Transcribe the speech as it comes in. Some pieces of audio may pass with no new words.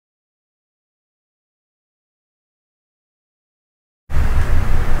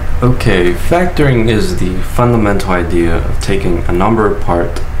Okay, factoring is the fundamental idea of taking a number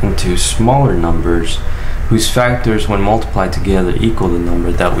apart into smaller numbers whose factors when multiplied together equal the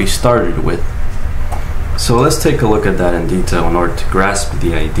number that we started with. So let's take a look at that in detail in order to grasp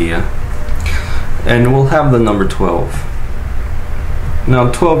the idea. And we'll have the number 12.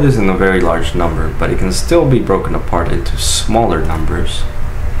 Now 12 isn't a very large number, but it can still be broken apart into smaller numbers.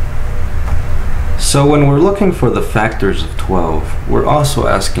 So when we're looking for the factors of 12, we're also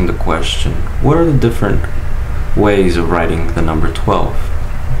asking the question, what are the different ways of writing the number 12?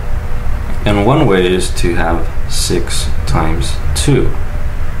 And one way is to have 6 times 2.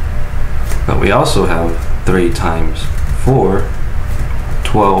 But we also have 3 times 4,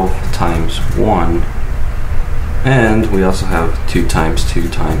 12 times 1, and we also have 2 times 2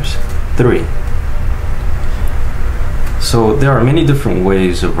 times 3. So there are many different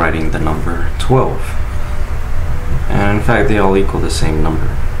ways of writing the number 12. And in fact, they all equal the same number.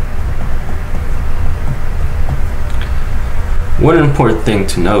 One important thing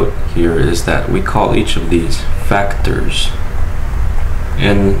to note here is that we call each of these factors.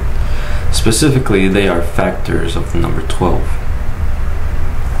 And specifically, they are factors of the number 12.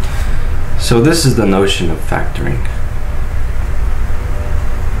 So this is the notion of factoring.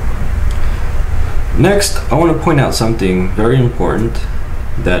 Next, I want to point out something very important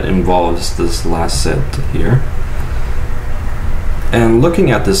that involves this last set here. And looking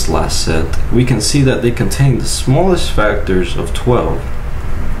at this last set, we can see that they contain the smallest factors of 12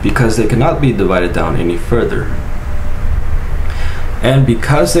 because they cannot be divided down any further. And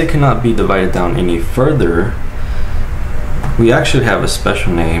because they cannot be divided down any further, we actually have a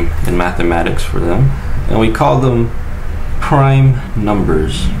special name in mathematics for them, and we call them prime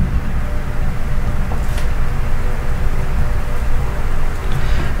numbers.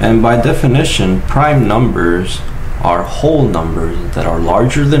 And by definition, prime numbers are whole numbers that are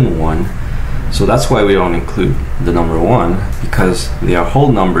larger than 1. So that's why we don't include the number 1, because they are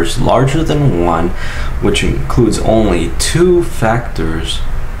whole numbers larger than 1, which includes only 2 factors,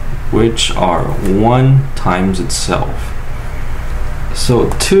 which are 1 times itself. So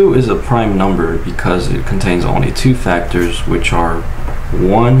 2 is a prime number because it contains only 2 factors, which are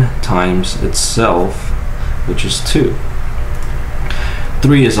 1 times itself, which is 2.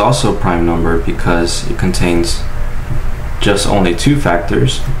 3 is also a prime number because it contains just only 2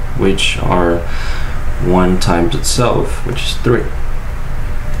 factors, which are 1 times itself, which is 3.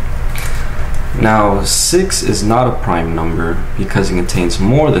 Now 6 is not a prime number because it contains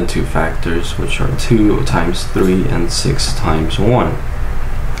more than 2 factors, which are 2 times 3 and 6 times 1.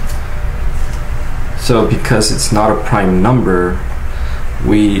 So because it's not a prime number,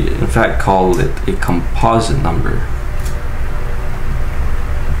 we in fact call it a composite number.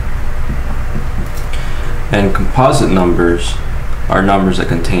 And composite numbers are numbers that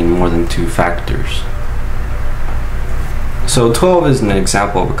contain more than 2 factors. So 12 is an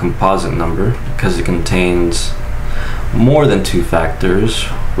example of a composite number because it contains more than 2 factors,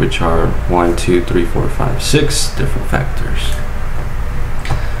 which are 1, 2, 3, 4, 5, 6 different factors.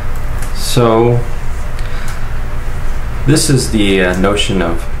 So this is the notion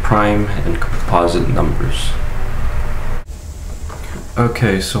of prime and composite numbers.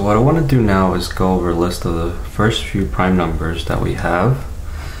 Okay, so what I want to do now is go over a list of the first few prime numbers that we have.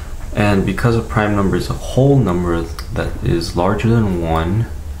 And because a prime number is a whole number that is larger than 1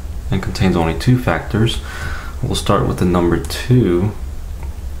 and contains only 2 factors, we'll start with the number 2.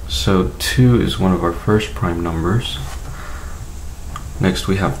 So 2 is one of our first prime numbers. Next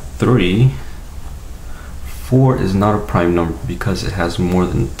we have 3. 4 is not a prime number because it has more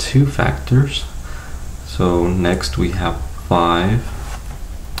than 2 factors. So next we have 5.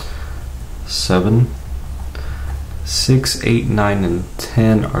 7, 6, 8, 9, and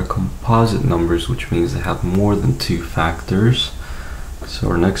 10 are composite numbers, which means they have more than 2 factors. So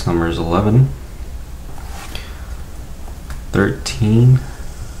our next number is 11, 13,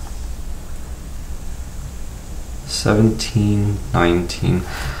 17, 19,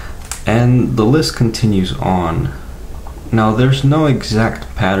 and the list continues on. Now there's no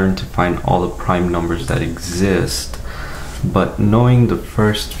exact pattern to find all the prime numbers that exist, but knowing the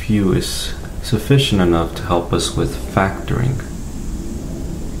first few is sufficient enough to help us with factoring.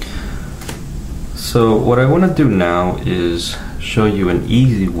 So what I want to do now is show you an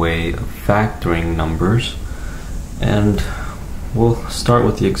easy way of factoring numbers, and we'll start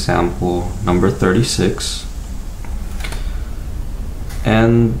with the example number 36.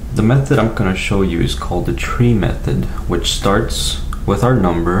 And the method I'm going to show you is called the tree method, which starts with our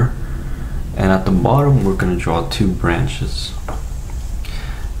number, and at the bottom we're going to draw 2 branches.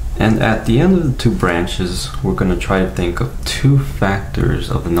 And at the end of the two branches, we're going to try to think of two factors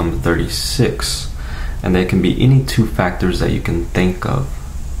of the number 36. And they can be any two factors that you can think of.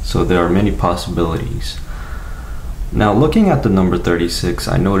 So there are many possibilities. Now looking at the number 36,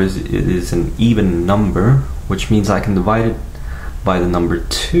 I notice it is an even number, which means I can divide it by the number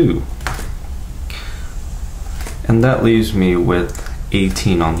 2. And that leaves me with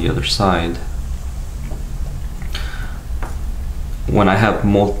 18 on the other side. When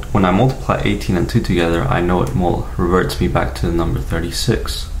I multiply 18 and 2 together, I know it reverts me back to the number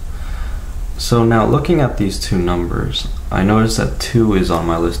 36. So now looking at these two numbers, I notice that 2 is on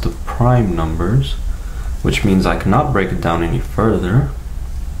my list of prime numbers, which means I cannot break it down any further,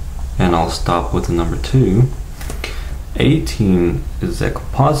 and I'll stop with the number 2. 18 is a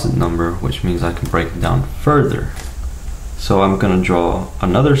composite number, which means I can break it down further. So I'm going to draw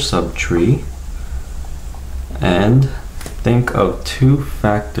another subtree and think of two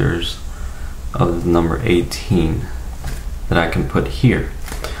factors of the number 18 that I can put here.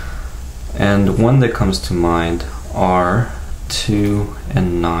 And one that comes to mind are 2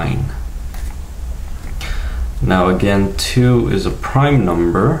 and 9. Now again, 2 is a prime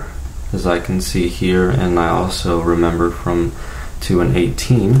number, as I can see here, and I also remember from 2 and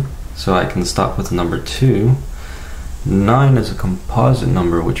 18, so I can stop with the number 2. 9 is a composite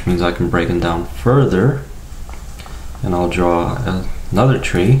number, which means I can break it down further, and I'll draw another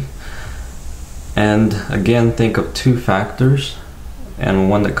tree. And again, think of two factors,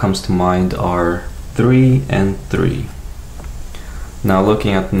 and one that comes to mind are 3 and 3. Now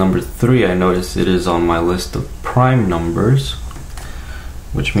looking at the number 3, I notice it is on my list of prime numbers,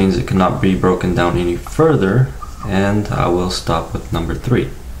 which means it cannot be broken down any further, and I will stop with number 3.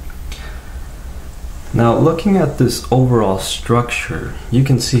 Now looking at this overall structure, you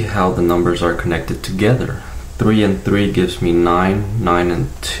can see how the numbers are connected together. 3 and 3 gives me 9, 9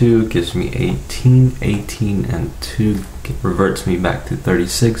 and 2 gives me 18, 18 and 2 reverts me back to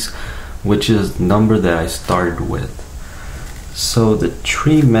 36, which is the number that I started with. So the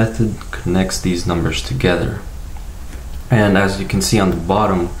tree method connects these numbers together. And as you can see on the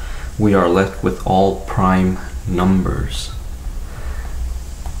bottom, we are left with all prime numbers.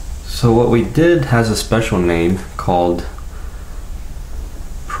 So what we did has a special name called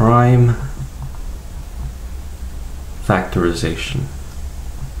prime factorization.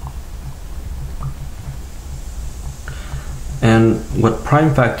 And what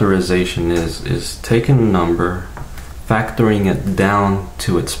prime factorization is taking a number, factoring it down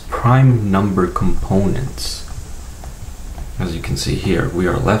to its prime number components. As you can see here, we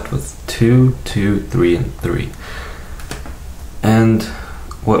are left with 2, 2, 3, and 3. And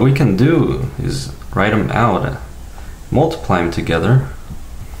what we can do is write them out, multiply them together,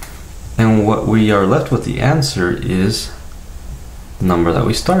 and what we are left with, the answer is the number that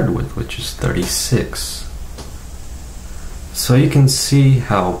we started with, which is 36. So you can see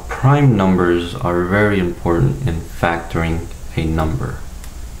how prime numbers are very important in factoring a number.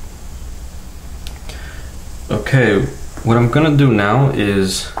 Okay, what I'm going to do now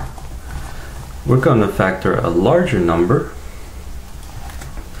is we're going to factor a larger number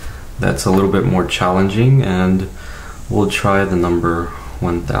that's a little bit more challenging, and we'll try the number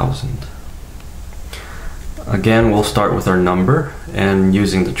 1000. Again, we'll start with our number, and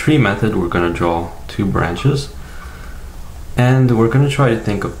using the tree method, we're going to draw two branches. And we're going to try to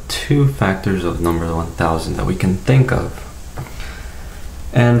think of two factors of number 1000 that we can think of.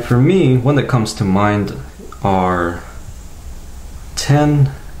 And for me, one that comes to mind are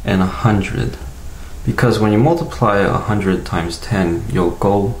 10 and 100. Because when you multiply 100 times 10, you'll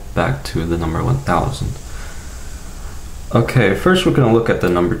go back to the number 1000. Okay, first we're going to look at the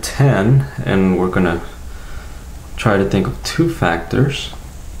number 10, and we're going to try to think of two factors.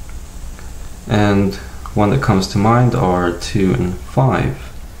 And one that comes to mind are 2 and 5.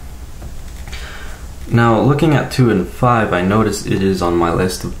 Now looking at 2 and 5, I notice it is on my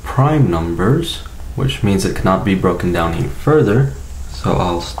list of prime numbers, which means it cannot be broken down any further, so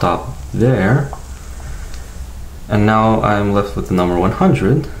I'll stop there. And now I'm left with the number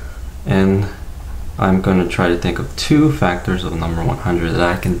 100, and I'm going to try to think of two factors of number 100 that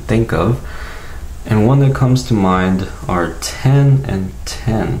I can think of, and one that comes to mind are 10 and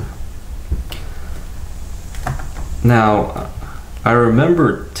 10. Now, I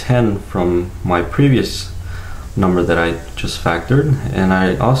remember 10 from my previous number that I just factored, and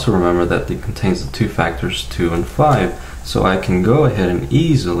I also remember that it contains the two factors 2 and 5, so I can go ahead and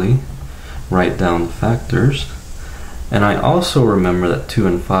easily write down the factors. And I also remember that 2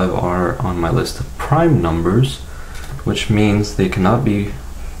 and 5 are on my list of prime numbers, which means they cannot be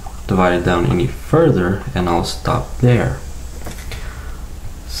divided down any further, and I'll stop there.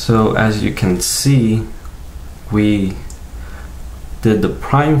 So as you can see, we did the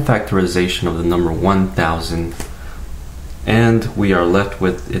prime factorization of the number 1000, and we are left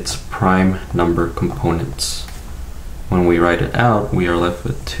with its prime number components. When we write it out, we are left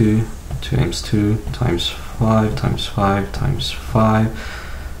with 2 times 2 times 5 times 5 times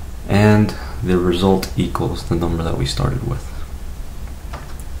 5, and the result equals the number that we started with.